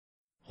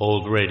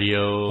Old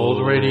radio.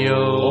 Old radio.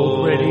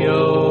 Old radio.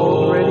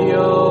 Old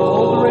radio.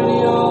 Old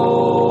radio.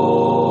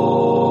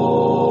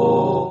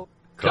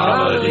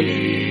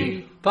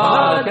 Comedy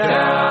Podcast.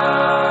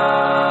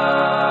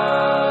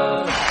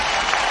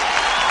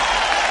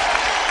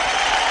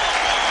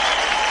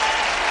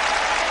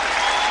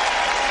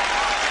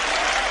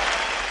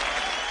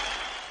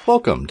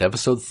 Welcome to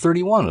episode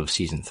 31 of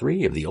season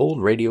 3 of the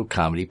Old Radio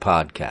Comedy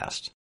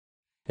Podcast.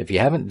 If you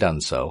haven't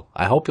done so,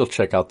 I hope you'll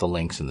check out the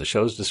links in the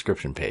show's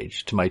description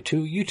page to my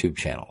 2 YouTube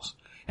channels,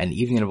 An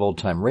Evening of Old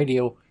Time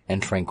Radio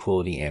and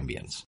Tranquility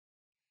Ambience.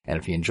 And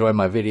if you enjoy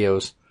my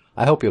videos,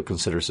 I hope you'll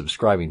consider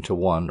subscribing to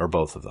one or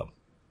both of them.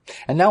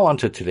 And now on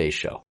to today's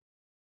show.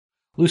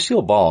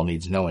 Lucille Ball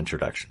needs no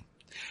introduction.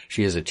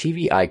 She is a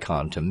TV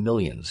icon to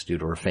millions due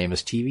to her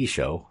famous TV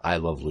show, I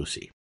Love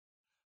Lucy.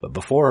 But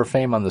before her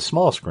fame on the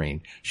small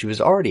screen, she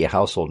was already a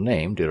household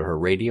name due to her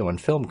radio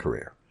and film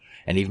career.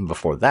 And even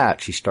before that,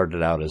 she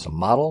started out as a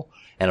model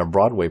and a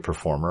Broadway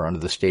performer under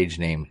the stage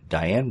name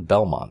Diane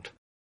Belmont.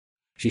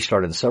 She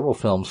starred in several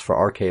films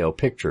for RKO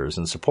Pictures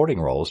in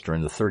supporting roles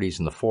during the 30s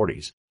and the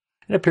 40s,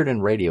 and appeared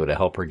in radio to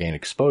help her gain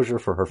exposure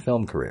for her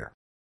film career.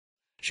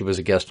 She was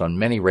a guest on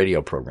many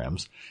radio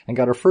programs, and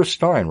got her first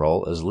starring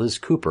role as Liz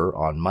Cooper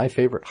on My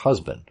Favorite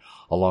Husband,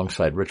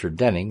 alongside Richard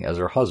Denning as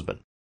her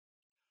husband.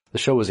 The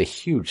show was a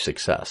huge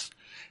success,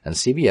 and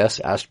CBS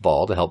asked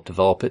Ball to help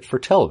develop it for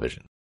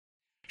television.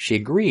 She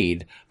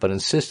agreed, but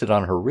insisted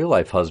on her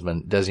real-life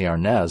husband, Desi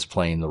Arnaz,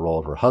 playing the role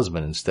of her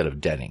husband instead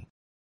of Denning.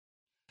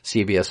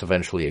 CBS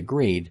eventually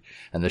agreed,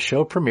 and the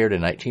show premiered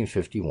in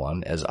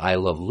 1951 as I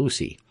Love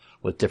Lucy,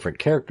 with different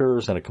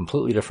characters and a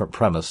completely different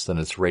premise than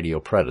its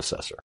radio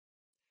predecessor.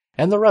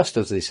 And the rest,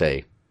 as they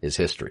say, is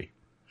history.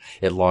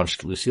 It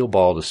launched Lucille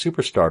Ball to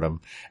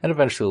superstardom and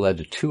eventually led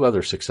to 2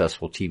 other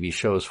successful TV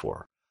shows for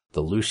her,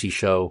 The Lucy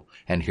Show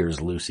and Here's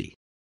Lucy.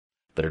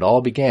 But it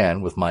all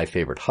began with My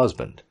Favorite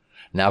Husband,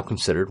 now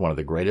considered one of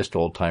the greatest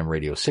old-time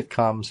radio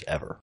sitcoms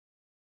ever.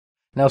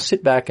 Now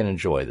sit back and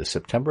enjoy the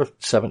September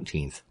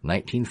 17th,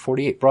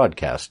 1948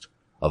 broadcast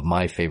of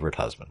My Favorite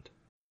Husband.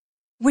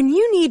 When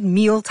you need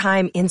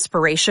mealtime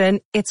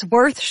inspiration, it's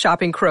worth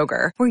shopping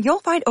Kroger, where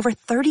you'll find over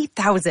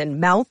 30,000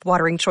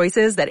 mouth-watering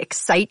choices that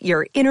excite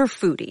your inner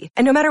foodie.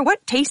 And no matter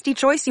what tasty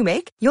choice you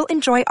make, you'll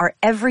enjoy our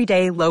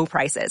everyday low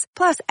prices,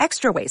 plus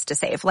extra ways to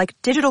save, like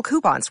digital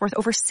coupons worth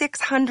over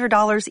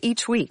 $600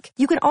 each week.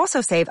 You can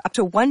also save up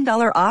to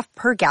 $1 off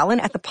per gallon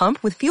at the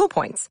pump with fuel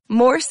points.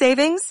 More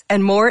savings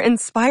and more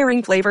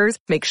inspiring flavors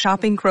make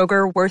shopping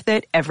Kroger worth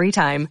it every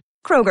time.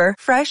 Kroger,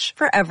 fresh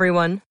for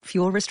everyone.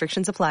 Fuel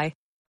restrictions apply.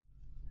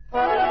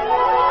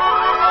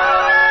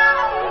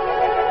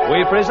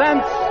 We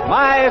present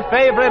My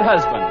Favorite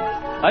Husband,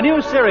 a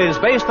new series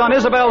based on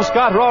Isabel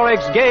Scott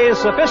Rorick's gay,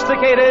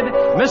 sophisticated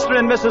Mr.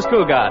 and Mrs.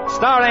 Cougat,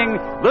 starring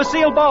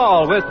Lucille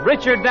Ball with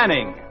Richard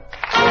Denning.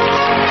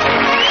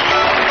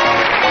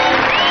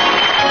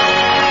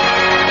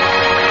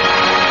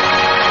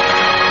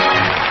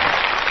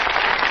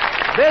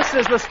 This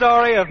is the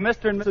story of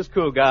Mr. and Mrs.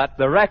 Cougat,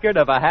 the record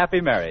of a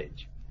happy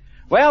marriage.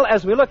 Well,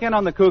 as we look in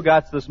on the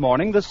Cougats this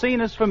morning, the scene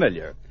is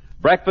familiar.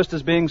 Breakfast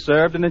is being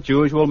served in its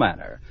usual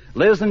manner.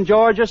 Liz and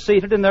George are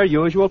seated in their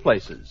usual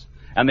places.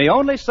 And the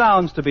only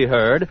sounds to be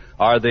heard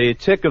are the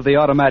tick of the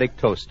automatic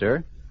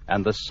toaster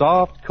and the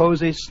soft,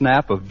 cozy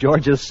snap of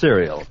George's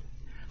cereal.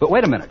 But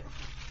wait a minute.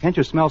 Can't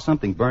you smell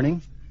something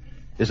burning?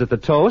 Is it the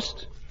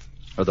toast?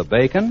 Or the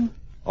bacon?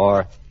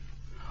 Or...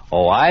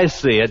 Oh, I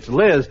see. It's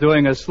Liz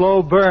doing a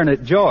slow burn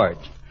at George.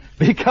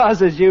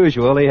 Because, as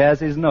usual, he has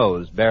his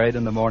nose buried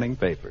in the morning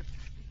paper.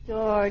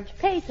 George,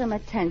 pay some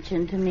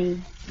attention to me.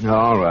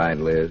 All right,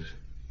 Liz.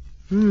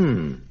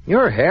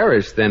 Your hair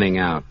is thinning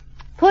out.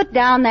 Put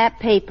down that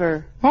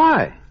paper.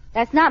 Why?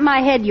 That's not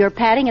my head you're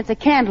patting, it's a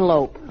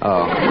cantaloupe.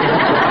 Oh.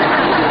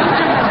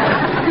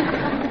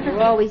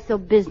 You're always so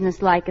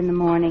businesslike in the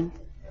morning.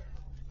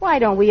 Why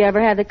don't we ever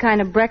have the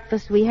kind of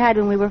breakfast we had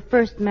when we were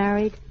first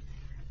married?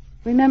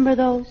 Remember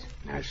those?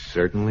 I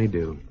certainly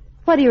do.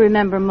 What do you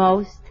remember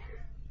most?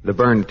 The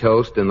burned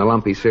toast and the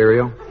lumpy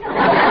cereal.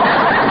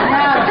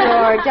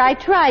 Now, George, I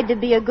tried to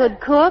be a good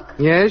cook.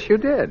 Yes, you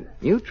did.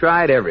 You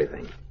tried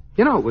everything.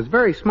 You know, it was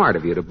very smart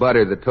of you to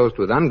butter the toast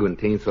with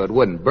unguentine so it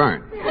wouldn't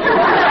burn.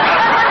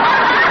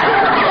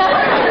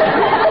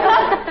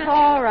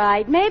 All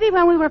right. Maybe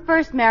when we were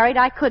first married,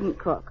 I couldn't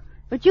cook.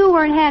 But you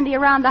weren't handy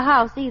around the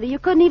house either. You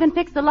couldn't even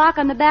fix the lock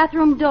on the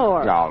bathroom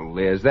door. Oh,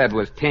 Liz, that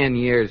was 10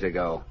 years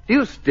ago. Do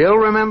you still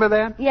remember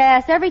that?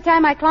 Yes, every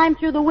time I climbed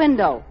through the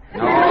window.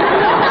 No.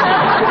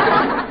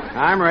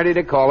 I'm ready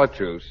to call a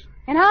truce.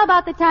 And how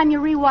about the time you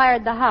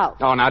rewired the house?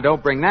 Oh, now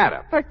don't bring that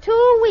up. For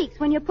 2 weeks,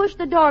 when you pushed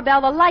the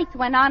doorbell, the lights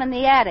went on in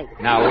the attic.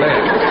 Now, Liz.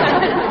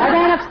 I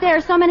ran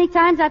upstairs so many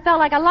times I felt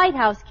like a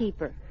lighthouse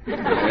keeper.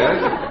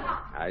 Yes,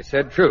 I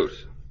said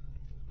truce.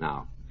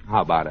 Now,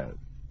 how about a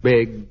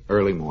big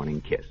early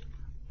morning kiss?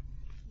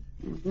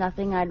 There's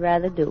nothing I'd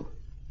rather do.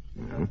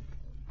 Well,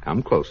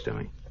 come close to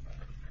me.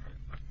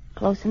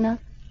 Close enough?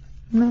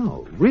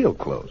 No, real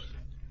close.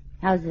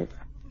 How's it?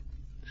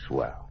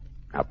 Swell.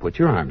 Now put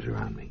your arms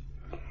around me.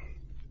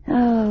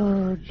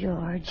 Oh,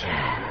 George.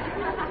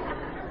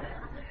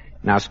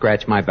 Now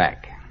scratch my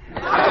back.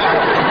 George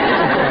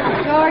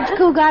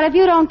Cougat, if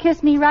you don't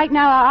kiss me right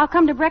now, I'll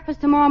come to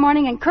breakfast tomorrow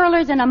morning in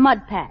curlers and a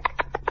mud pack.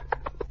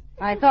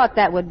 I thought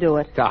that would do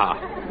it. Ah.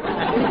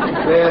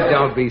 Well,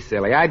 don't be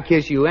silly. I'd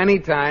kiss you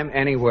anytime,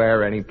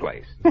 anywhere, any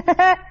place. What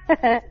are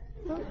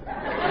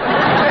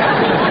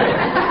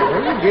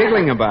you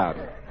giggling about?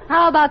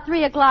 How about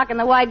 3 o'clock in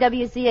the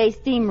YWCA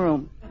steam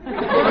room?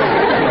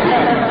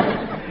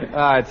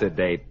 It's a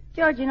date.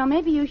 George,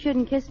 maybe you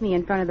shouldn't kiss me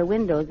in front of the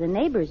windows. The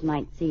neighbors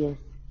might see us.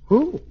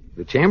 Who?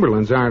 The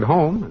Chamberlains aren't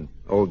home, and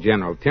old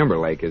General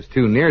Timberlake is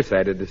too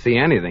nearsighted to see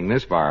anything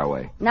this far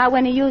away. Not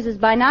when he uses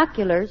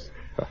binoculars.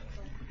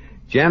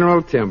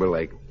 General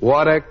Timberlake.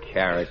 What a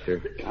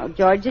character. Oh,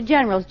 George, the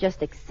General's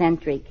just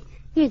eccentric.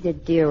 He's a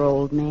dear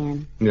old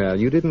man. Yeah,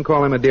 you didn't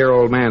call him a dear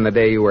old man the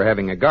day you were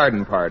having a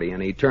garden party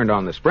and he turned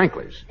on the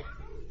sprinklers.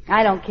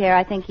 I don't care.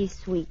 I think he's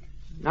sweet.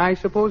 I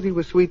suppose he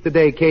was sweet the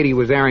day Katie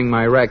was airing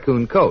my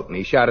raccoon coat and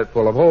he shot it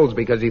full of holes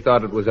because he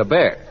thought it was a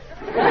bear.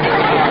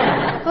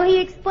 Well, he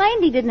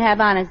explained he didn't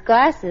have on his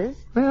glasses.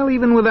 Well,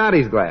 even without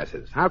his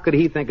glasses, how could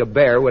he think a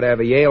bear would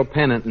have a Yale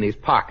pennant in his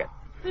pocket?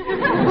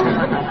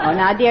 Oh,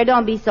 now, dear,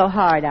 don't be so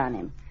hard on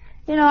him.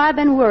 I've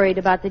been worried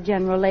about the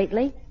General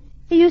lately.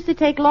 He used to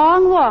take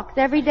long walks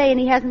every day, and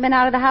he hasn't been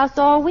out of the house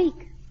all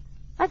week.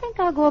 I think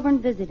I'll go over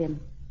and visit him.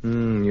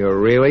 You're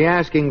really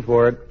asking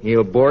for it.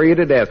 He'll bore you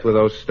to death with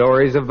those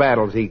stories of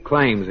battles he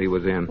claims he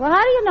was in. Well,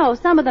 how do you know?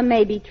 Some of them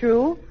may be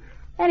true.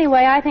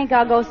 Anyway, I think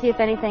I'll go see if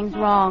anything's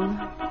wrong.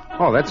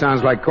 Oh, that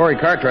sounds like Corey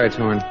Cartwright's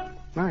horn.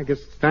 Well, I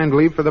guess it's time to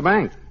leave for the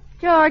bank.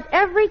 George,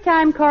 every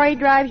time Corey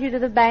drives you to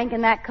the bank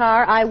in that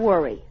car, I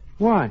worry.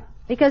 Why?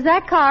 Because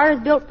that car is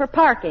built for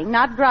parking,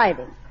 not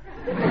driving.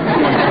 It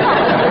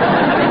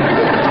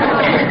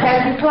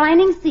has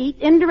reclining seats,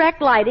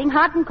 indirect lighting,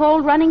 hot and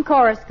cold running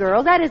chorus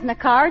girls. That isn't a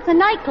car, it's a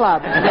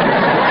nightclub.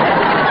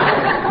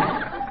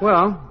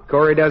 Well,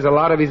 Corey does a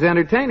lot of his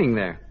entertaining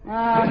there.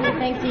 Oh, he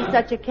thinks he's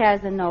such a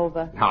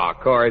Casanova. Oh,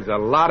 Corey's a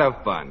lot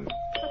of fun.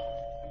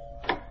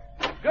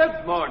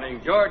 Good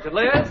morning, George and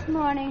Liz. Good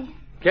morning.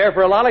 Care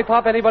for a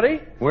lollipop, anybody?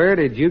 Where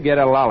did you get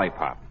a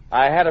lollipop?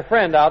 I had a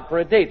friend out for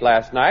a date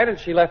last night, and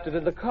she left it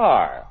in the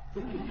car.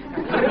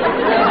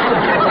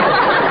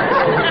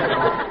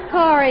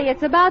 Corey,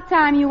 it's about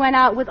time you went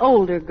out with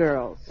older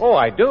girls. Oh,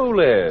 I do,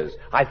 Liz.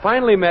 I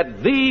finally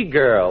met the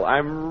girl.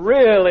 I'm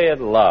really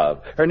in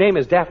love. Her name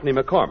is Daphne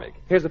McCormick.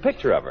 Here's a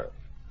picture of her.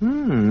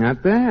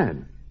 Not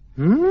bad.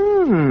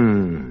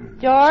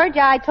 George,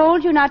 I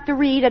told you not to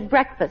read at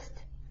breakfast.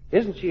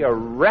 Isn't she a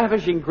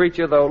ravishing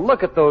creature, though?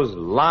 Look at those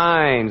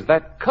lines,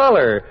 that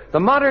color, the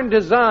modern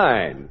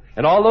design,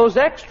 and all those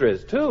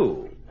extras,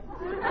 too.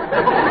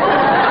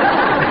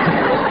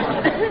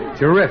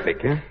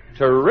 Terrific, huh?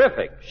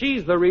 Terrific.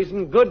 She's the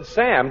reason Good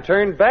Sam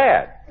turned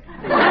bad.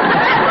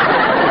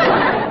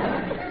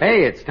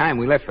 Hey, it's time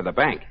we left for the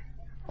bank.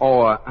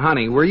 Oh,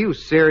 honey, were you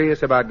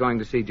serious about going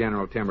to see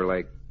General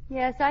Timberlake?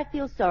 Yes, I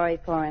feel sorry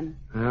for him.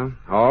 Well,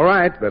 all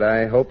right, but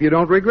I hope you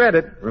don't regret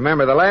it.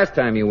 Remember, the last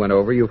time you went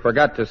over, you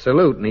forgot to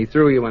salute, and he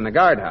threw you in the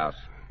guardhouse.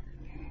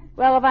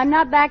 Well, if I'm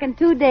not back in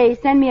 2 days,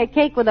 send me a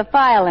cake with a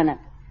file in it.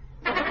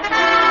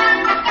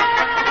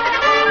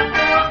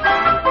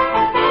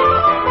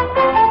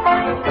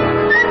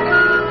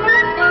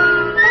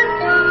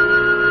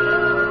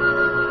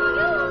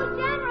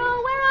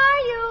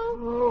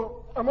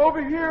 I'm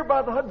over here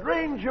by the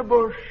hydrangea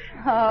bush.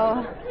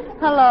 Oh,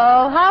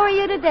 hello. How are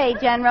you today,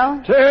 General?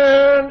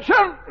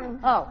 Attention!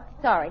 Oh,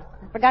 sorry.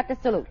 I forgot to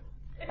salute.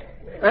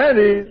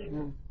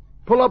 Annie,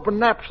 pull up a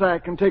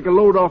knapsack and take a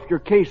load off your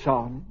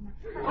caisson.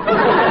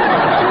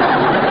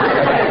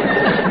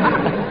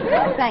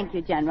 Thank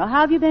you, General.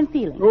 How have you been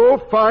feeling? Oh,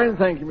 fine,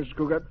 thank you, Mr.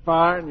 Cougat.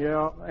 Fine,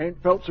 yeah. I ain't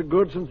felt so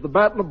good since the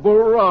Battle of Bull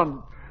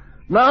Run.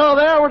 Now,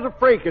 there was a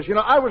fracas.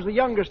 I was the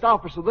youngest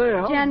officer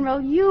there. General,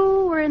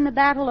 you were in the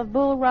Battle of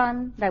Bull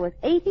Run. That was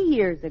 80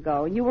 years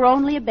ago, and you were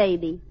only a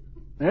baby.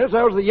 Yes,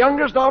 I was the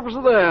youngest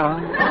officer there.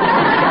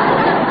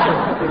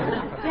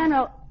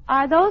 General,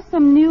 are those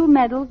some new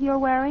medals you're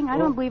wearing? I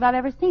don't believe I've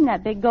ever seen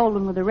that big gold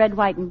one with the red,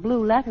 white, and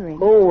blue lettering.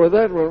 Oh,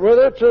 that one. Well,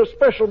 that's a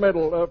special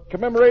medal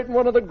commemorating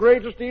one of the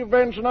greatest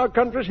events in our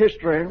country's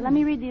history. Let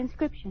me read the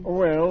inscription.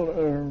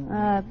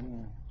 Well,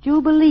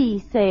 Jubilee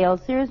Sale,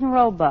 Sears and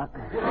Roebuck.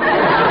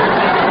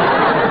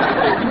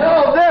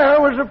 No,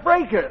 there was a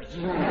fracas.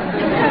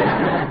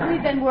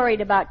 We've been worried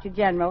about you,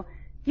 General.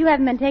 You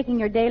haven't been taking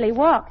your daily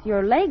walks.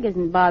 Your leg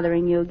isn't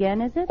bothering you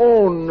again, is it?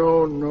 Oh,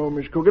 no,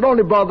 Miss Cook. It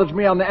only bothers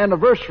me on the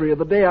anniversary of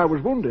the day I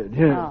was wounded.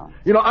 Oh.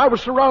 I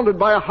was surrounded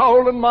by a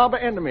howling mob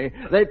of enemy.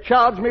 They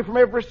charged me from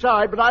every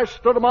side, but I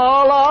stood them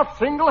all off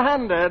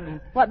single-handed.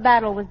 What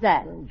battle was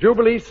that?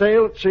 Jubilee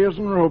Sale at Sears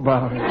and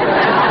Roebuck.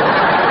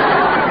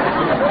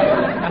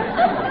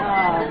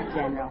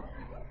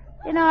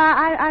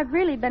 I've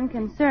really been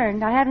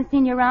concerned. I haven't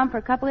seen you around for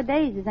a couple of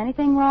days. Is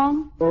anything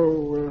wrong?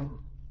 Oh,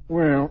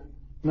 well,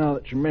 now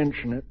that you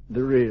mention it,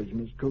 there is,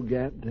 Miss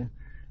Cougat.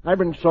 I've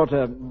been sort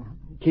of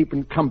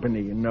keeping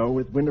company,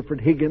 with Winifred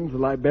Higgins, the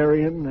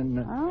librarian, and...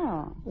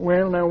 Oh.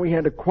 Well, now, we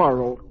had a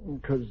quarrel,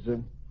 because,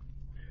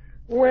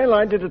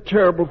 I did a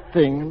terrible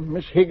thing, and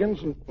Miss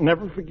Higgins will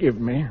never forgive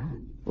me.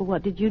 Well,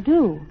 what did you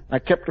do? I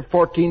kept a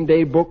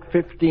 14-day book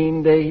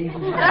 15 days.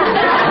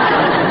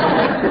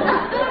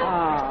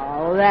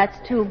 Oh, that's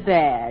too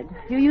bad.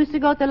 You used to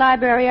go to the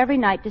library every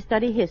night to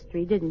study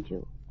history, didn't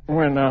you?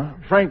 Well, now,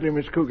 frankly,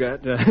 Miss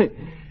Cougat,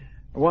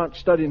 I wasn't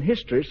studying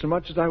history so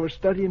much as I was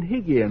studying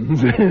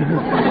Higgins.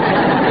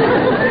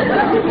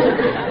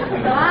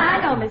 I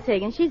know Miss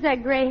Higgins. She's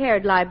that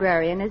gray-haired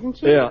librarian, isn't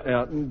she?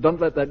 Yeah.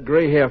 Don't let that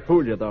gray hair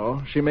fool you,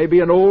 though. She may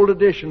be an old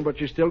edition, but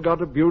she's still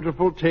got a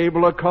beautiful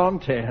table of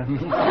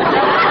contents.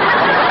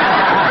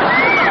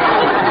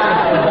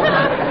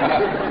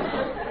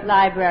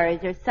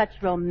 Libraries are such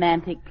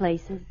romantic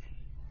places.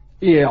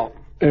 Yeah.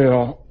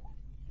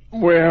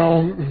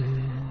 Well,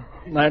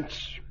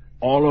 that's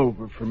all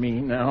over for me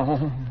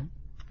now.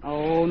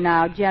 Oh,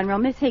 now, General,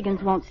 Miss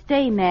Higgins won't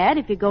stay mad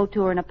if you go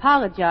to her and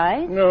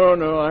apologize.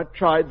 No, I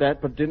tried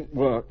that, but didn't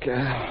work.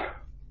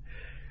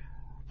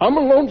 I'm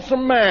a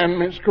lonesome man,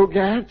 Miss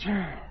Cougat.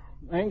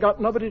 I ain't got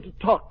nobody to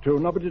talk to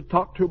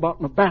about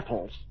my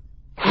battles.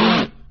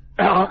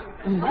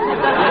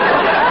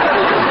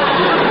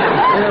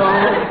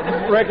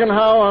 Reckon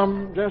how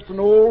I'm just an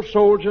old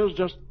soldier's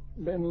just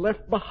been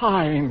left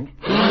behind.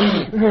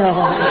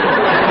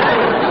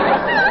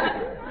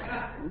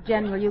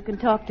 General, you can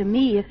talk to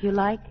me if you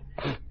like.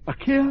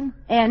 Again?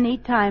 Any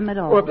time at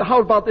all. Well,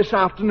 how about this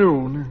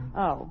afternoon?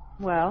 Oh,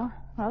 well,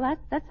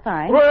 that's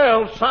fine.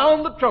 Well,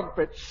 sound the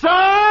trumpets.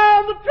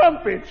 Sound the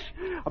trumpets.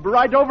 I'll be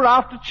right over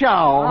after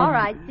chow. All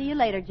right. See you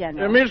later,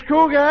 General. Miss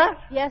Cougat?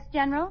 Yes,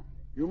 General?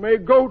 You may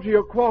go to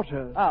your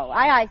quarters. Oh,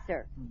 aye,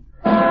 sir.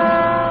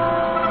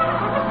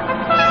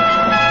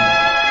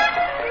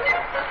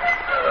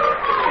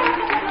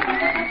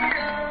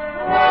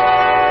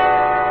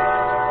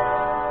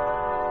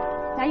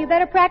 Now, you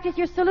better practice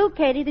your salute,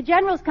 Katie. The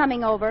General's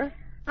coming over.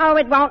 Oh,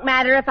 it won't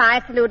matter if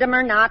I salute him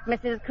or not,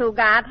 Mrs.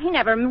 Cougat. He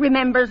never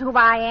remembers who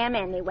I am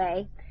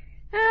anyway.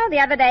 Oh, the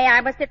other day I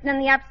was sitting in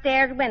the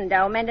upstairs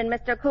window mending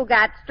Mr.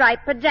 Cougat's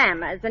striped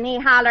pajamas, and he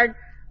hollered,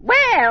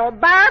 "Well,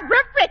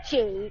 Barbara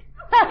Fritchie."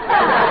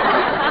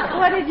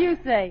 What did you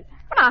say?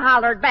 Well, I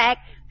hollered back,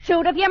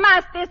 "Shoot if you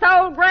must, this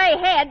old gray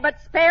head,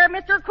 but spare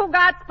Mr.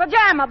 Cougat's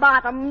pajama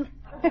bottoms."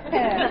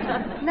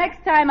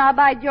 Next time I'll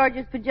buy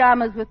George's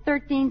pajamas with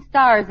 13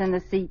 stars in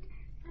the seat.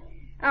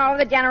 Oh,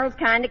 the General's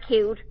kind of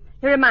cute.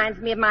 He reminds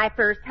me of my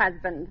first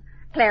husband.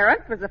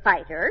 Clarence was a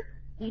fighter.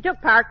 He took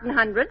part in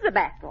hundreds of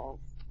battles.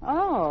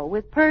 Oh,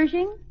 with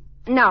Pershing?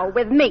 No,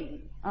 with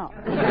me. Oh.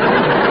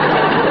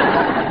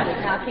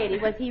 Now, Katie,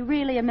 was he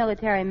really a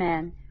military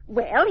man?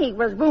 Well, he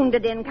was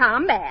wounded in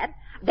combat.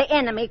 The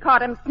enemy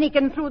caught him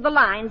sneaking through the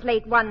lines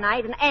late one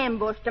night and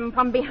ambushed him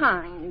from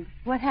behind.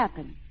 What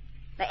happened?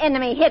 The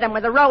enemy hit him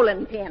with a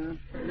rolling pin.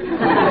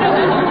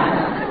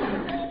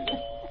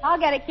 I'll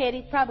get it, Katie.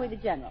 It's probably the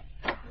General.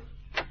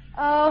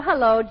 Oh,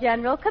 hello,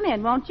 General. Come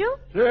in, won't you?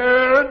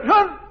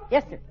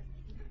 Yes, sir.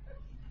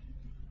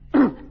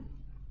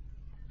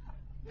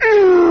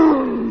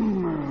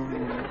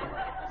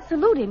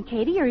 Salute him,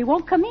 Katie, or he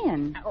won't come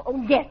in.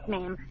 Oh, yes,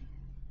 ma'am.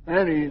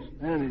 Annie's.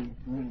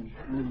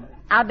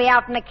 I'll be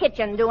out in the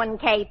kitchen doing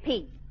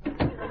KP.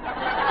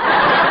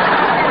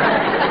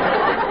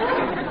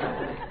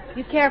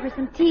 You care for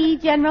some tea,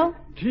 General?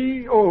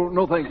 Tea? Oh,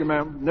 no, thank you,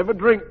 ma'am. Never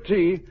drink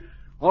tea.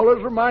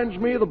 Always reminds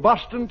me of the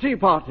Boston Tea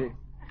Party.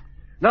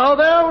 Now,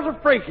 there was a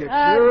fracas.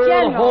 The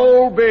General.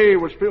 whole bay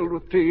was filled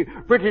with tea.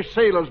 British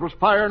sailors was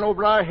firing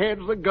over our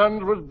heads. The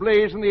guns was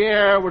blazing. The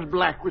air was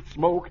black with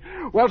smoke.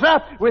 Well,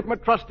 sir, with my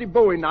trusty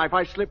Bowie knife,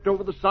 I slipped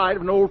over the side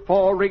of an old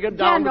fall-rigger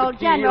down to the keel.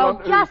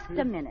 General, just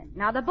a minute.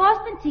 Now, the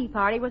Boston Tea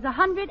Party was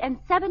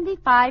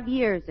 175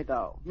 years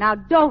ago. Now,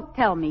 don't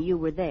tell me you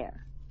were there.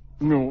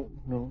 No.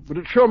 But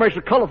it sure makes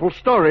a colorful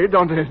story,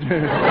 don't it?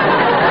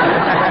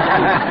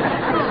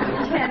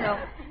 General,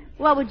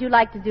 what would you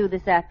like to do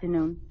this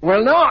afternoon?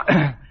 Well, no,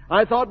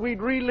 I thought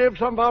we'd relive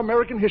some of our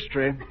American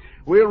history.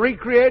 We'll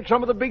recreate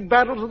some of the big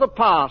battles of the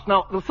past.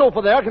 Now, the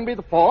sofa there can be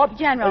the fort.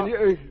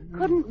 General,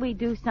 couldn't we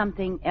do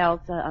something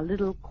else a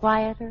little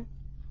quieter?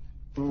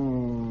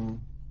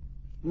 Well,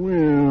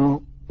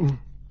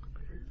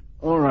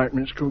 all right,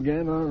 Miss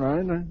Cougat, all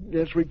right. I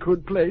guess we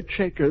could play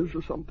checkers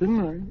or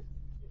something.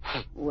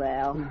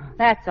 Well,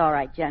 that's all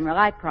right, General,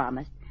 I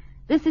promise.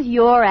 This is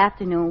your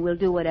afternoon. We'll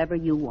do whatever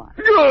you want.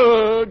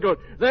 Good.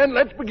 Then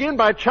let's begin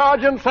by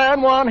charging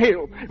San Juan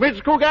Hill.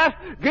 Mrs. Cougat,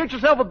 get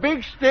yourself a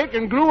big stick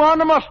and glue on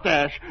the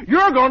mustache.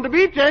 You're going to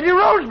be Teddy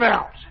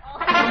Roosevelt.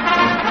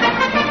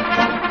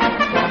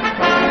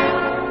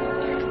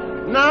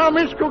 Now,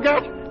 Miss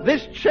Cougat,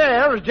 this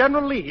chair is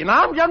General Lee, and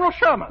I'm General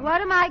Sherman.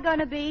 What am I going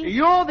to be?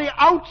 You're the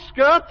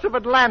outskirts of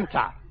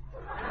Atlanta.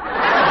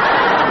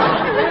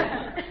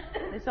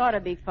 This ought to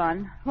be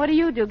fun. What do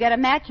you do, get a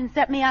match and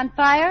set me on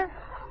fire?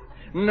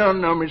 No,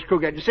 Miss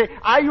Cougat. You see,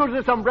 I use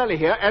this umbrella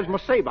here as my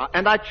saber,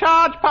 and I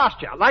charge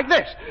past you like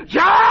this.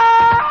 Charge!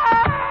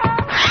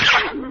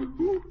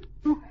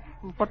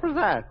 What was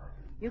that?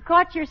 You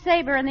caught your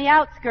saber in the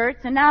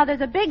outskirts, and now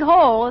there's a big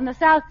hole in the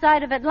south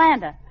side of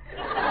Atlanta.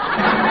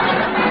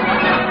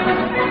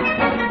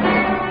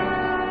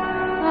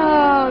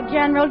 Oh,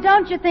 General,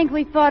 don't you think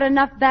we fought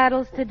enough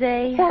battles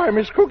today? Why,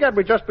 Miss Cougat,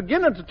 we're just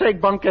beginning to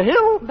take Bunker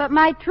Hill. But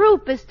my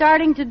troop is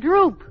starting to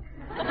droop.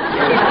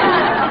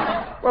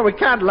 Well, we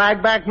can't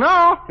lag back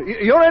now.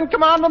 You're in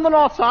command on the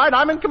north side,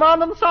 I'm in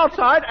command on the south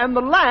side, and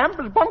the lamp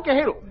is Bunker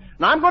Hill.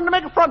 Now I'm going to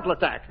make a frontal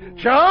attack.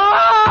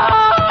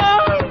 Charge!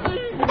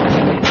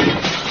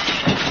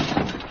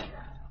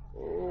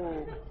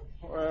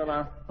 Oh,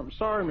 well, I'm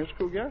sorry, Miss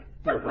Cougat.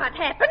 But what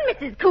happened,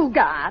 Mrs.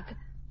 Cougat?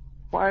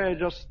 Why, you're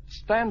just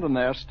standing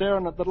there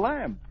staring at the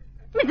lamp.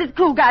 Mrs.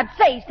 Cougat,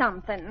 say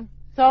something.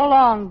 So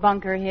long,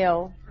 Bunker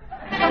Hill.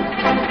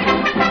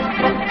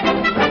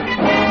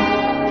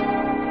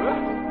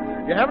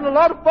 You having a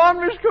lot of fun,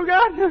 Miss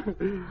Cougat?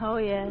 Oh,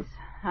 yes.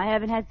 I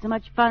haven't had so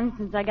much fun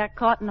since I got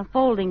caught in a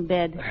folding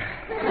bed. Well,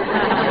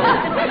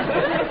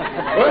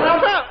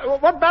 now,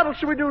 what battle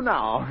should we do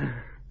now?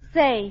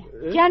 Say,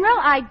 General,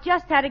 I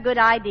just had a good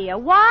idea.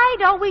 Why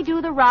don't we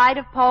do the ride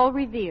of Paul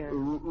Revere?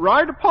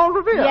 Ride of Paul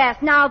Revere? Yes,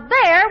 now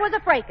there was a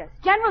fracas.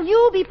 General,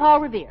 you be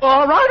Paul Revere.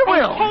 All right, I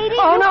will. And Katie,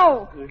 Oh,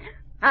 no.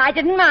 I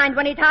didn't mind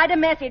when he tied a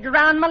message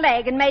around my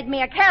leg and made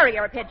me a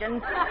carrier pigeon.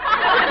 But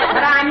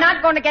I'm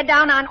not going to get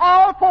down on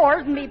all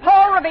fours and be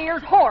Paul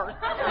Revere's horse.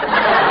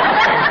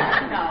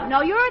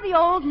 No, you're the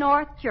Old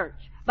North Church.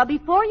 But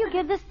before you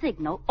give the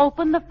signal,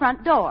 open the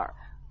front door.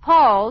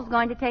 Paul's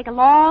going to take a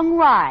long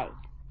ride.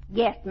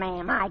 Yes,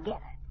 ma'am, I get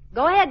it.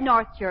 Go ahead,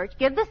 North Church.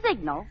 Give the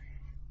signal.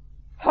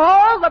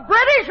 Paul, the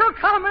British are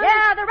coming.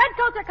 Yeah, the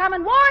redcoats are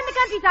coming. War in the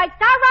countryside.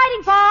 Start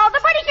riding, Paul.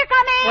 The British are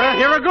coming. Well,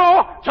 here we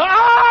go.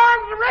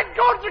 Charge! The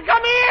redcoats are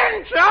coming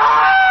in!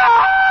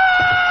 Charge!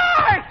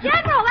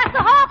 General, that's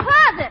the hall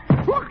closet.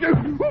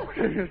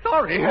 Okay,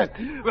 sorry.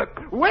 Look,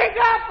 wake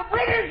up! The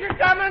British are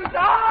coming!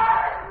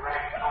 Charge! The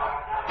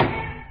redcoats are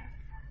coming!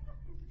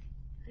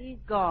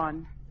 He's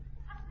gone.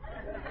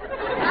 Oh,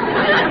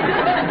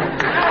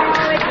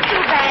 it's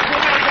too bad he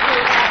had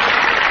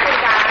to do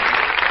that.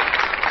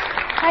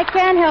 I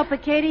can't help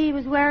it, Katie. He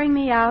was wearing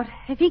me out.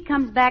 If he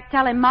comes back,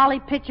 tell him Molly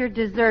Pitcher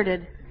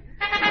deserted.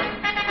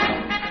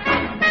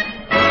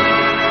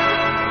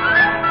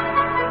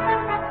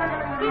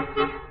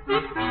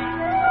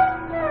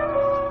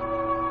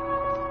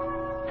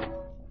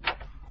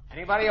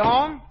 Anybody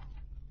home?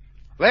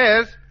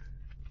 Liz?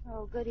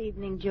 Oh, good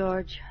evening,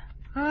 George.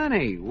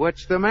 Honey,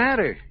 what's the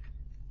matter?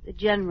 The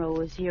general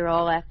was here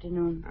all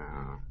afternoon.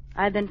 Oh.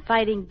 I've been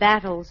fighting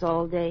battles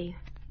all day,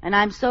 and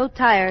I'm so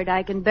tired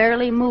I can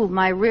barely move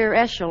my rear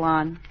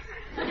echelon.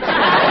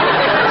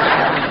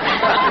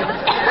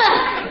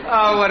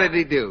 Oh, what did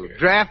he do?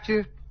 Draft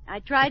you?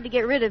 I tried to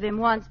get rid of him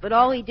once, but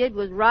all he did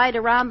was ride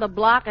around the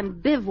block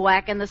and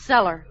bivouac in the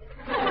cellar.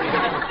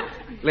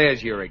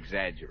 Liz, you're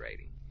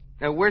exaggerating.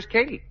 Now, where's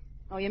Katie?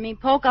 Oh, you mean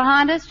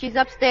Pocahontas? She's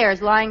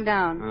upstairs, lying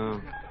down. Oh.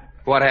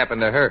 What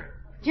happened to her?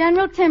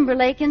 General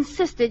Timberlake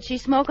insisted she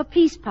smoke a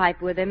peace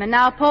pipe with him, and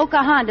now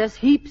Pocahontas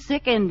heap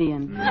sick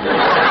Indian. Well,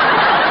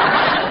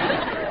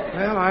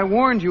 I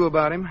warned you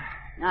about him.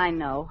 I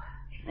know.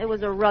 It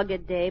was a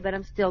rugged day, but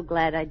I'm still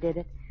glad I did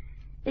it.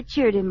 It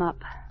cheered him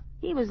up.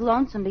 He was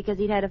lonesome because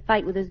he'd had a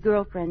fight with his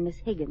girlfriend, Miss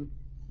Higgins.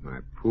 My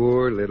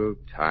poor little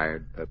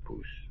tired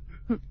papoose.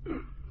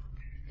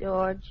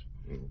 George,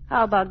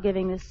 how about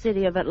giving the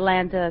city of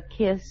Atlanta a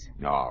kiss?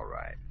 All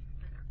right.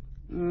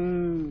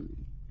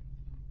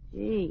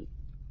 Gee,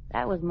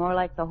 that was more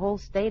like the whole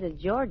state of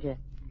Georgia.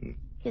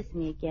 Kiss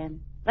me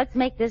again. Let's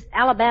make this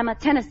Alabama,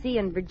 Tennessee,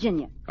 and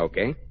Virginia.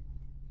 Okay.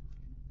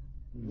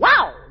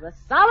 Wow, the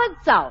solid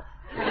South.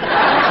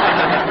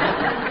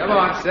 Come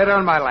on, sit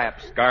on my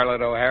lap,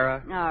 Scarlett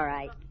O'Hara. All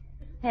right.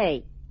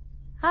 Hey,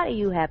 how do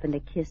you happen to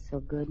kiss so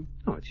good?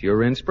 Oh, it's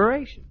your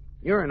inspiration.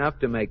 You're enough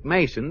to make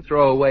Mason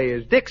throw away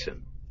his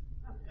Dixon.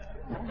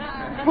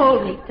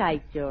 Hold me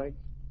tight, George.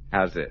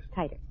 How's this?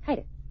 Tighter,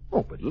 tighter.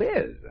 Oh, but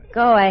Liz.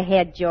 Go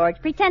ahead, George.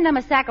 Pretend I'm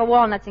a sack of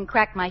walnuts and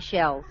crack my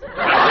shells.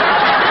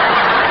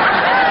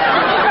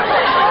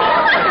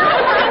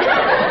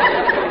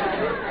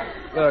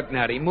 Look,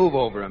 Nutty, move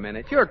over a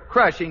minute. You're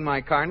crushing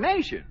my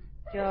carnation.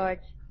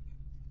 George,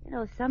 you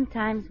know,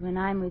 sometimes when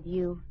I'm with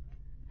you,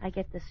 I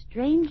get the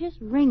strangest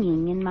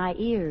ringing in my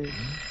ears.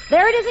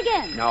 There it is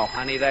again. No,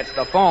 honey, that's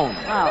the phone.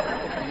 Oh.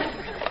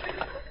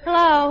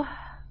 Hello.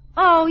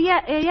 Oh,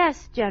 yeah,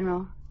 yes,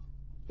 General.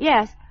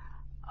 Yes.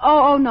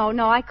 Oh,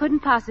 no, I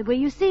couldn't possibly.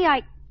 You see,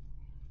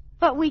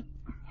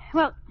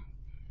 well,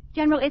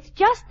 General, it's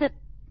just that,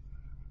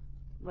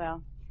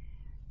 well,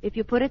 if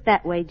you put it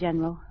that way,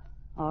 General,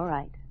 all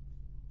right.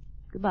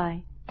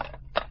 Goodbye.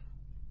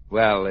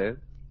 Well, Liz?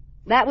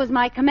 That was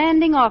my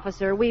commanding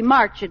officer. We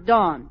march at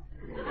dawn.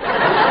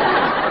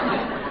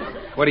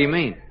 What do you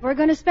mean? We're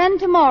going to spend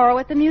tomorrow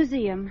at the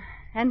museum,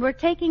 and we're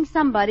taking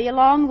somebody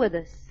along with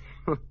us.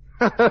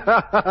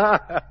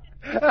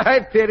 I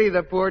pity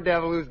the poor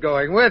devil who's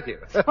going with you.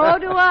 So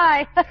do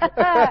I.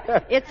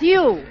 It's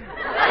you.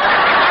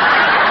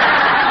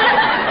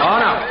 Oh,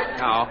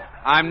 no.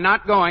 I'm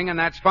not going, and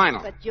that's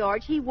final. But,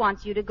 George, he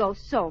wants you to go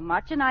so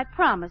much, and I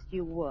promised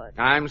you would.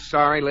 I'm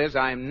sorry, Liz.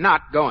 I'm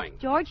not going.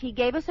 George, he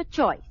gave us a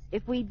choice.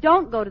 If we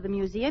don't go to the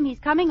museum, he's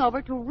coming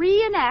over to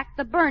reenact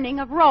the burning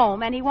of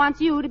Rome, and he wants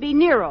you to be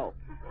Nero.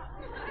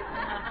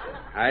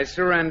 I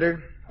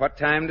surrender. What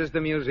time does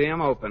the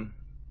museum open?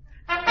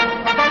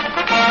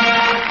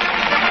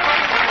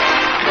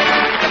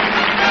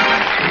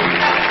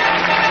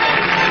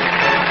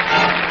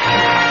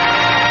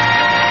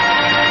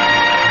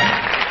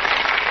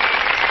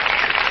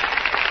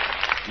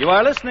 You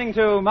are listening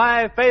to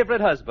My Favorite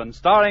Husband,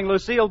 starring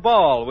Lucille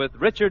Ball with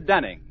Richard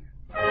Denning.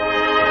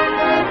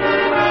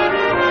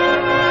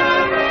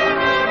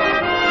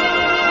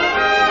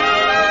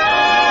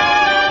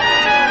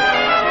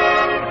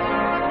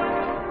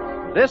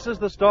 This is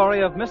the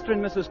story of Mr.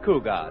 and Mrs.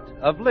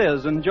 Cougat, of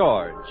Liz and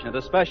George, and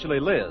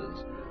especially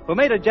Liz, who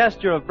made a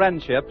gesture of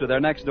friendship to their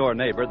next-door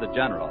neighbor, the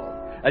General,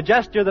 a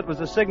gesture that was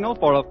a signal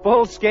for a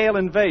full-scale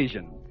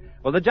invasion.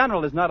 Well, the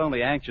General is not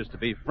only anxious to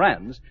be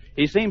friends,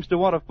 he seems to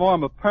want to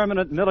form a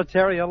permanent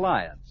military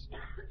alliance.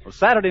 Well,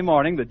 Saturday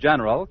morning, the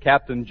General,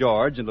 Captain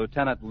George, and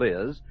Lieutenant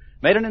Liz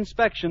made an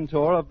inspection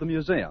tour of the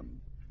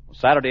museum. Well,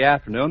 Saturday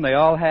afternoon, they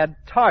all had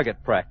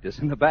target practice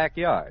in the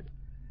backyard.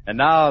 And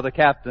now the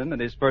captain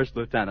and his first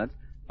lieutenant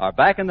are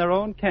back in their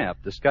own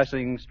camp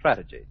discussing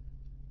strategy.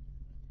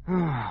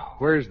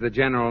 Where's the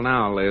General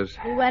now, Liz?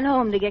 He went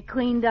home to get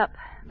cleaned up,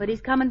 but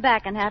he's coming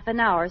back in half an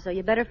hour, so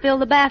you better fill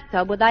the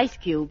bathtub with ice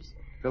cubes.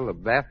 Fill the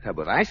bathtub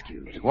with ice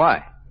cubes.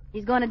 Why?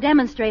 He's going to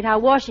demonstrate how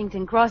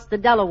Washington crossed the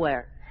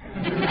Delaware.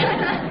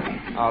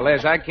 Oh,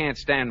 Liz, I can't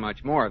stand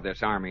much more of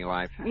this army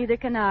life. Neither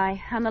can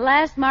I. On the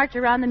last march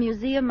around the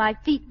museum, my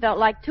feet felt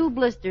like 2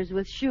 blisters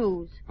with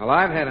shoes. Well,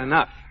 I've had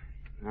enough.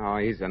 Oh,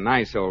 he's a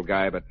nice old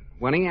guy, but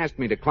when he asked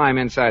me to climb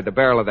inside the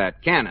barrel of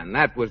that cannon,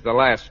 that was the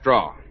last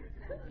straw.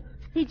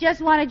 He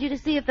just wanted you to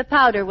see if the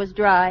powder was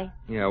dry.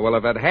 Yeah, well,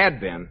 if it had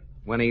been,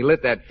 when he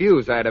lit that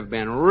fuse, I'd have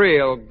been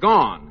real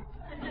gone.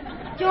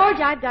 George,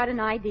 I've got an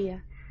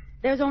idea.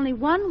 There's only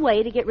one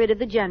way to get rid of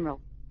the General.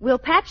 We'll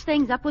patch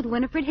things up with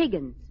Winifred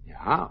Higgins.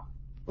 How?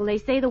 Well, they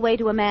say the way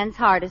to a man's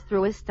heart is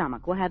through his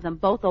stomach. We'll have them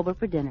both over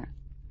for dinner.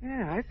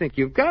 Yeah, I think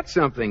you've got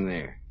something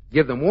there.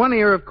 Give them 1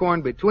 ear of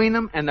corn between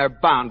them, and they're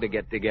bound to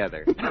get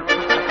together.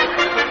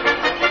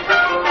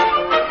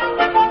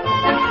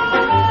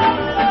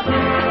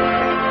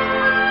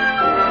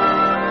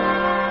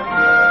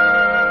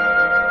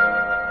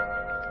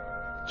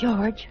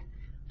 George,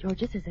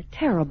 this is a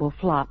terrible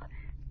flop.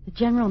 The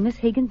General and Miss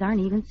Higgins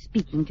aren't even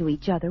speaking to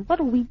each other.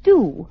 What'll we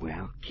do?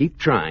 Well, keep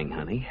trying,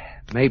 honey.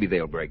 Maybe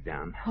they'll break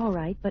down. All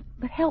right, but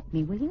help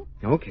me, will you?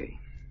 Okay.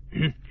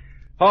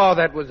 Oh,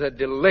 that was a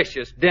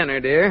delicious dinner,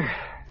 dear.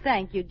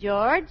 Thank you,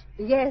 George.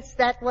 Yes,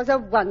 that was a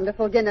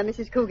wonderful dinner,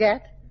 Mrs.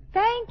 Cougat.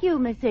 Thank you,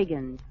 Miss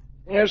Higgins.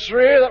 Yes,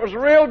 sir, that was a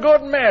real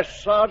good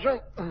mess,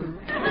 Sergeant.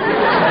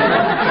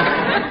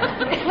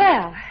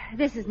 Well,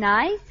 this is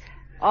nice.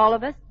 All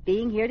of us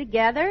being here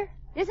together,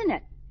 isn't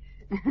it?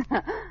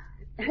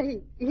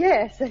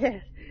 Yes.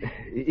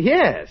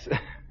 Yes.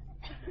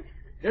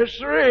 Yes,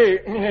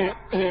 sir.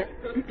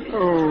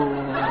 Oh.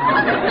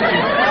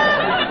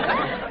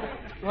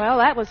 Well,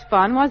 that was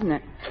fun, wasn't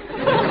it?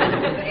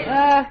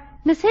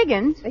 Miss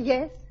Higgins?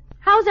 Yes?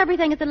 How's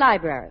everything at the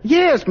library?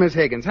 Yes, Miss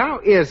Higgins. How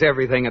is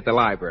everything at the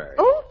library?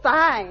 Oh,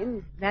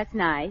 fine. That's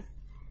nice.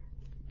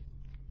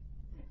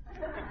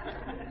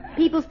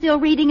 People still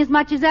reading as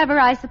much as ever,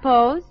 I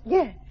suppose?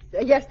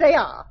 Yes, they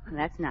are.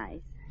 That's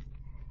nice.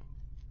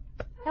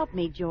 Help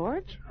me,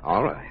 George.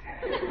 All right.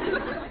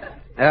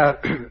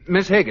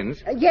 Miss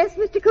Higgins. Yes,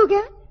 Mr.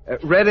 Cougat?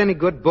 Read any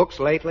good books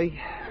lately?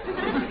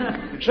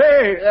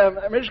 Say,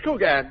 Miss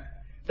Cougat,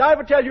 did I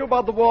ever tell you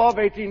about the War of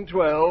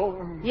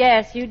 1812?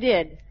 Yes, you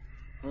did.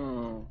 Say,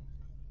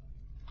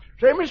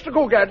 Mr.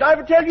 Cougat, did I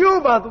ever tell you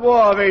about the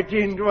War of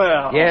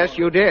 1812? Yes,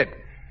 you did.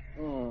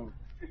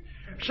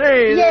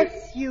 Say...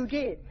 Yes, you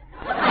did.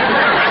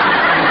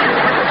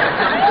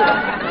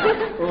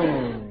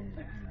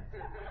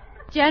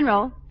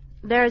 General,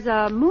 there's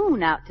a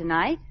moon out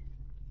tonight,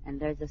 and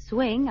there's a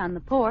swing on the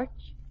porch.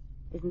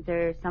 Isn't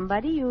there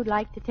somebody you'd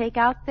like to take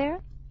out there?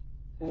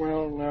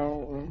 Well,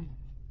 no.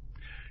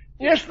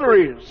 Yes, there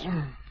is.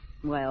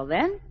 Well,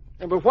 then.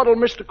 But what'll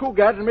Mr.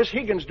 Cougat and Miss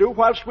Higgins do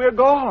whilst we're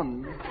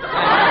gone?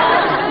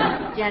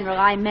 General,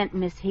 I meant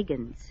Miss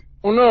Higgins.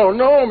 Oh,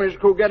 no, Miss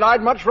Cougat.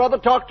 I'd much rather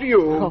talk to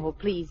you. Oh,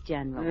 please,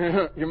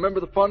 General. You remember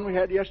the fun we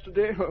had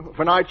yesterday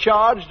when I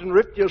charged and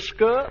ripped your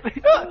skirt?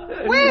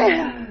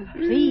 Well,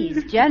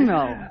 please,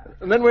 General.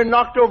 And then we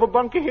knocked over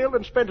Bunker Hill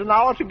and spent an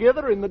hour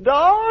together in the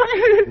dark.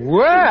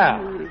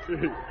 Well.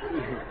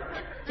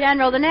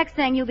 General, the next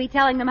thing you'll be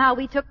telling them how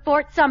we took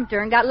Fort Sumter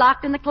and got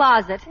locked in the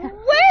closet.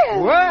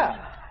 Well.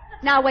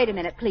 Now, wait a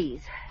minute,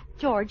 please.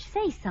 George,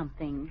 say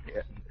something.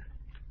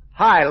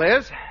 Hi,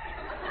 Liz.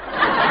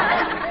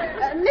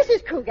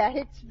 Mrs. Cougat,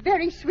 it's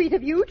very sweet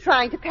of you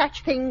trying to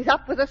patch things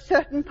up with a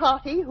certain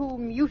party who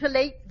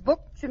mutilates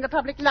books in the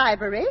public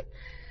library.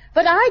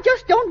 But I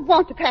just don't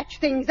want to patch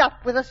things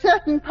up with a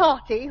certain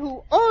party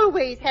who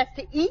always has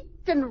to eat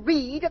and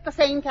read at the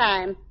same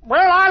time.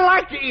 Well, I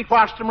like to eat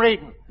whilst I'm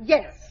reading.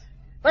 Yes,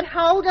 but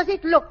how does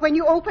it look when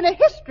you open a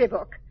history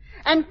book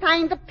and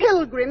find the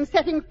pilgrim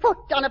setting foot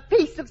on a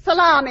piece of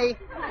salami?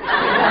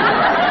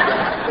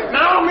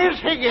 Now, Miss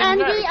Higgins...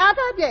 And the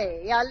other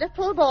day, a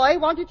little boy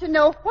wanted to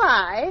know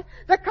why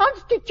the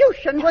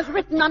Constitution was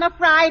written on a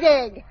fried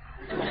egg.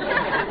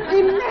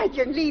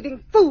 Imagine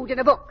leaving food in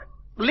a book.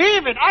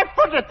 Leave it. I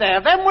put it there.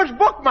 Them was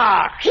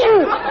bookmarks.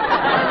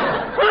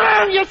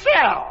 Learn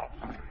yourself.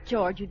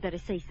 George, you'd better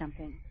say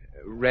something.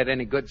 Read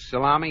any good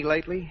salami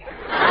lately?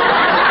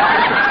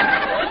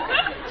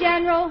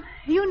 General,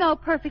 you know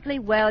perfectly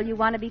well you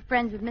want to be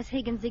friends with Miss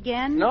Higgins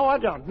again. No, I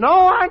don't.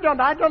 No, I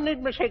don't. I don't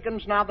need Miss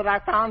Higgins now that I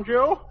found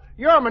you.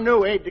 You're my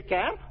new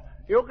aide-de-camp.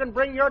 You can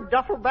bring your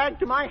duffel bag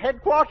to my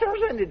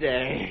headquarters any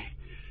day.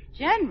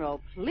 General,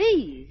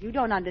 please. You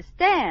don't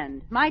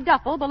understand. My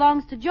duffel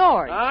belongs to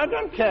George. I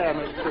don't care,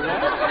 Miss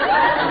Correct.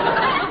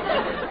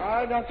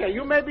 I don't care.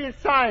 You may be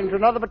assigned to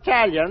another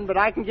battalion, but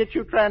I can get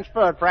you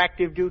transferred for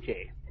active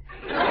duty.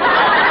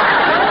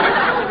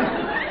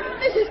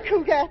 Mrs.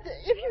 Cougat,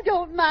 if you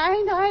don't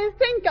mind, I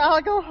think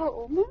I'll go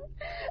home.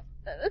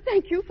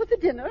 Thank you for the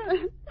dinner.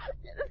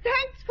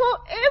 Thanks for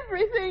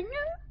everything.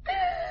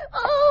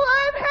 Oh,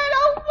 I've had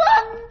a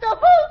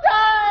wonderful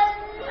time.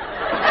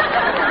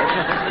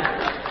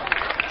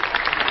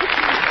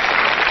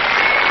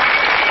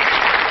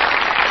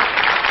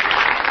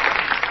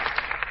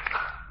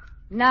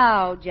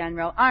 Now,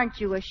 General, aren't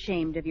you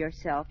ashamed of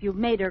yourself? You've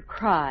made her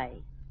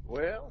cry.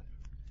 Well,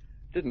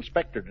 didn't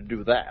expect her to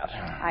do that.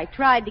 I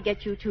tried to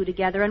get you two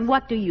together, and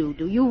what do? You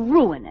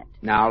ruin it.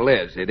 Now,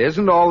 Liz, it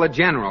isn't all the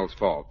General's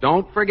fault.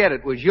 Don't forget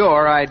it was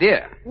your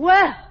idea.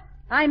 Well,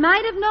 I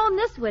might have known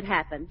this would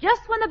happen.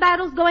 Just when the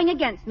battle's going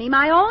against me,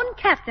 my own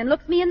captain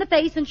looks me in the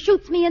face and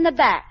shoots me in the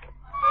back.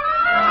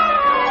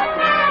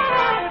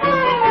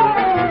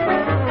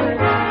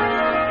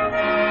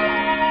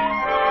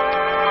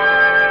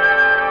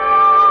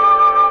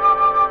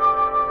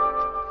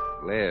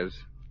 Liz,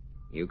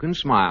 you can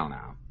smile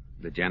now.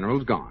 The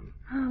General's gone.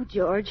 Oh,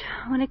 George,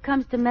 when it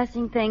comes to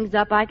messing things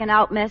up, I can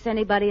outmess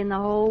anybody in the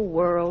whole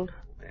world.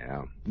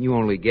 Well, you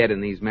only get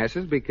in these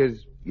messes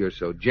because you're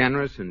so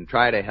generous and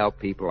try to help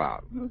people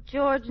out.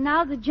 George,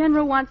 now the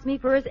General wants me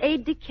for his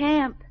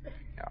aide-de-camp.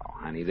 Oh,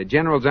 honey, the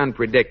General's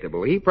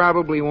unpredictable. He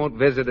probably won't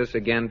visit us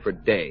again for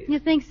days. You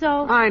think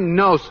so? I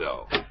know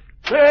so.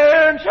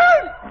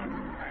 Attention!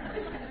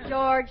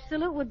 George,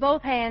 salute with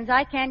both hands.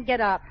 I can't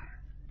get up.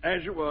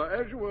 As you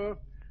were.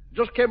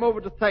 Just came over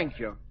to thank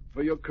you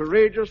for your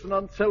courageous and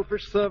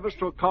unselfish service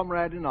to a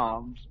comrade in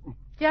arms.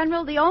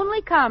 General, the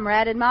only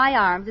comrade in my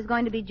arms is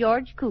going to be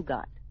George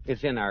Cougat.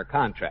 It's in our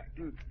contract.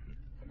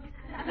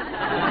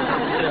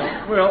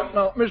 Well,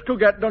 now, Miss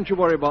Cougat, don't you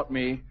worry about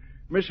me.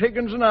 Miss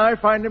Higgins and I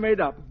finally made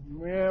up.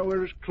 Yeah,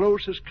 we're as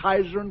close as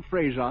Kaiser and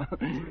Fraser.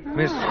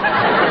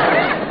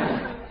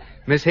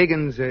 Miss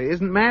Higgins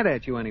isn't mad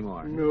at you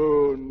anymore.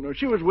 No.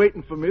 She was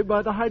waiting for me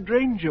by the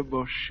hydrangea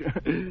bush.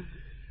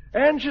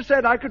 And she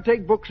said I could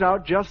take books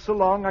out just so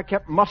long I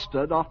kept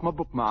mustard off my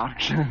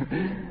bookmarks.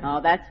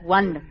 Oh, that's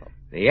wonderful.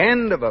 The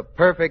end of a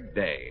perfect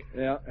day.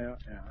 Yeah.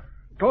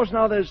 Of course,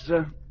 now there's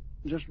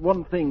just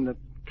one thing that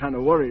kind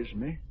of worries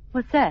me.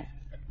 What's that?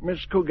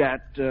 Miss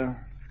Cougat,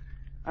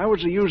 I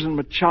was using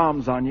my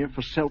charms on you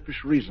for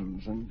selfish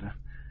reasons, and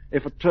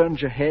if it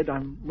turns your head,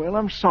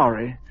 I'm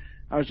sorry.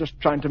 I was just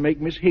trying to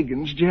make Miss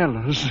Higgins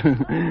jealous.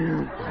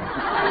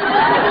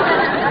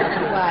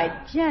 Why,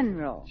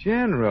 General.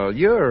 General,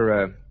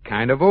 you're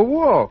kind of a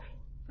wolf.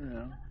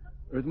 Yeah.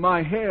 With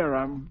my hair,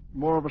 I'm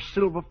more of a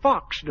silver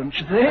fox, don't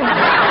you think?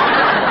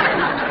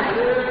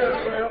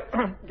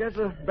 Well, guess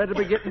I better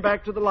be getting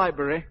back to the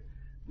library.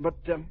 But,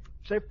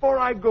 say, before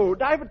I go,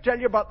 did I ever tell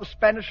you about the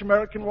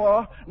Spanish-American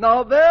War?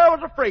 Now, there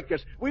was a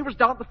fracas. We was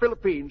down at the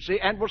Philippines, see,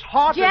 and was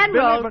hot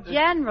General, as Billy,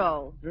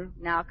 General. Yeah?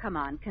 Now, come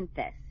on,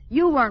 confess.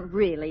 You weren't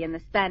really in the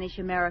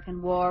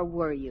Spanish-American War,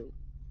 were you?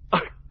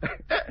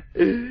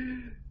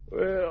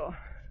 Well,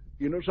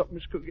 you know something,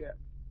 Miss Cougat?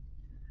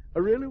 I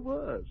really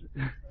was.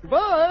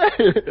 Bye.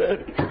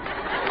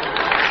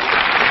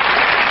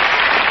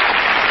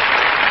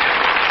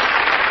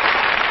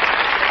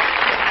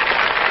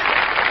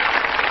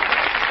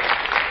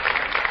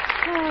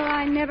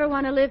 I never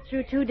want to live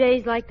through 2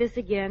 days like this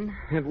again.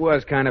 It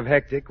was kind of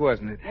hectic,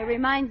 wasn't it? It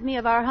reminds me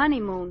of our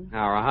honeymoon.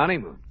 Our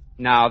honeymoon.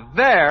 Now,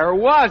 there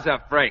was a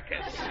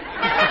fracas.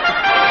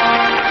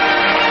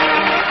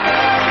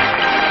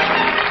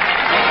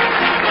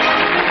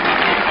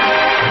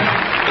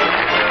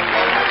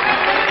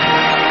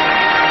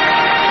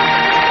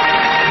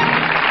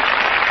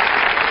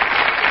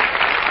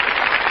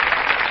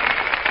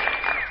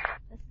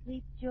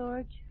 Asleep,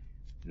 George?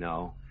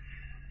 No.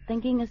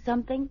 Thinking of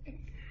something?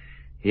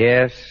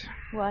 Yes.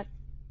 What?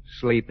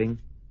 Sleeping.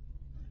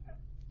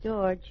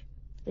 George,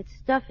 it's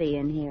stuffy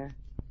in here.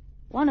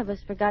 One of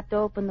us forgot to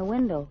open the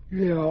window.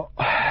 Yeah.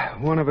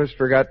 One of us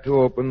forgot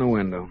to open the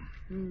window.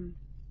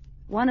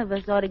 One of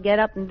us ought to get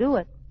up and do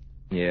it.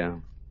 Yeah.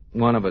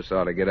 One of us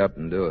ought to get up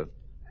and do it.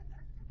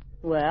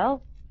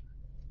 Well,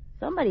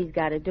 somebody's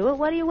got to do it.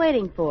 What are you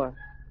waiting for?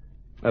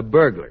 A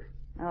burglar.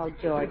 Oh,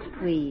 George,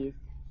 please.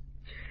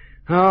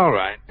 All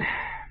right.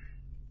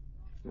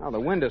 Now the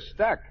window's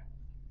stuck.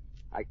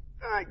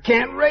 I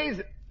can't raise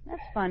it.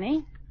 That's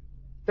funny.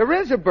 There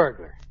is a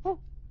burglar. Oh.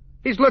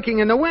 He's looking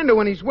in the window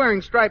and he's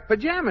wearing striped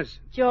pajamas.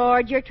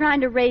 George, you're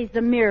trying to raise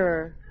the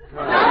mirror.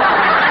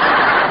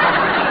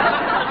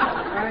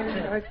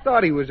 I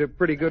thought he was a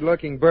pretty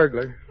good-looking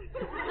burglar.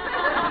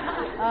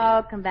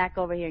 Oh, come back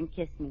over here and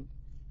kiss me.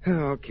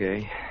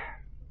 Okay.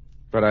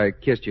 But I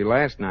kissed you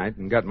last night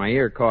and got my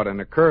ear caught in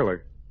a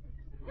curler.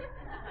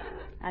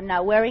 I'm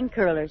not wearing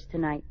curlers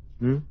tonight.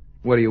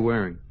 What are you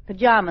wearing?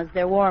 Pajamas,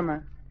 they're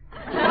warmer.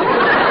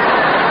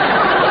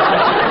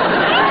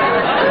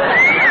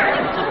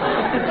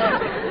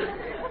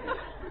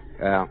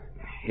 Well,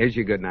 here's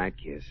your good night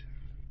kiss.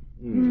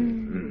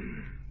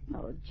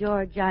 Oh,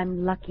 George,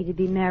 I'm lucky to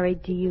be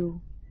married to you.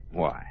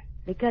 Why?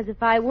 Because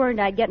if I weren't,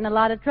 I'd get in a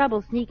lot of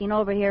trouble sneaking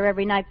over here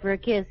every night for a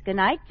kiss. Good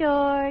night,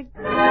 George.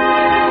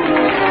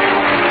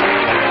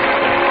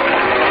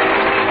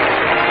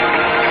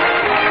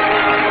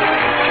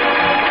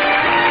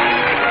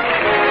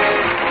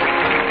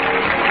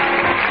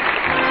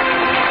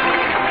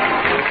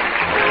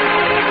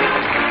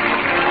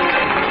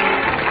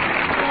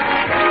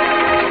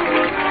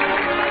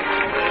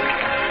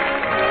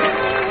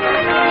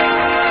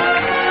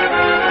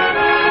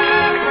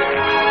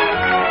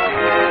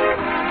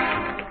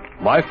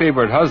 My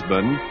Favorite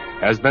Husband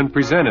has been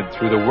presented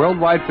through the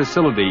worldwide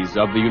facilities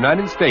of the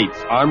United States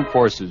Armed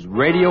Forces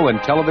Radio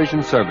and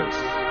Television Service.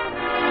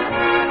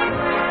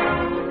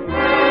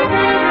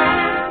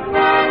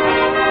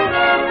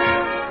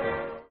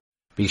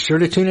 Be sure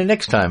to tune in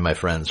next time, my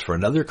friends, for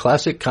another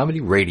classic comedy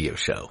radio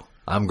show.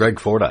 I'm Greg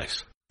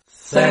Fordyce.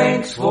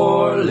 Thanks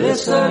for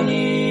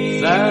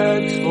listening.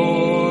 Thanks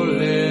for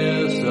listening.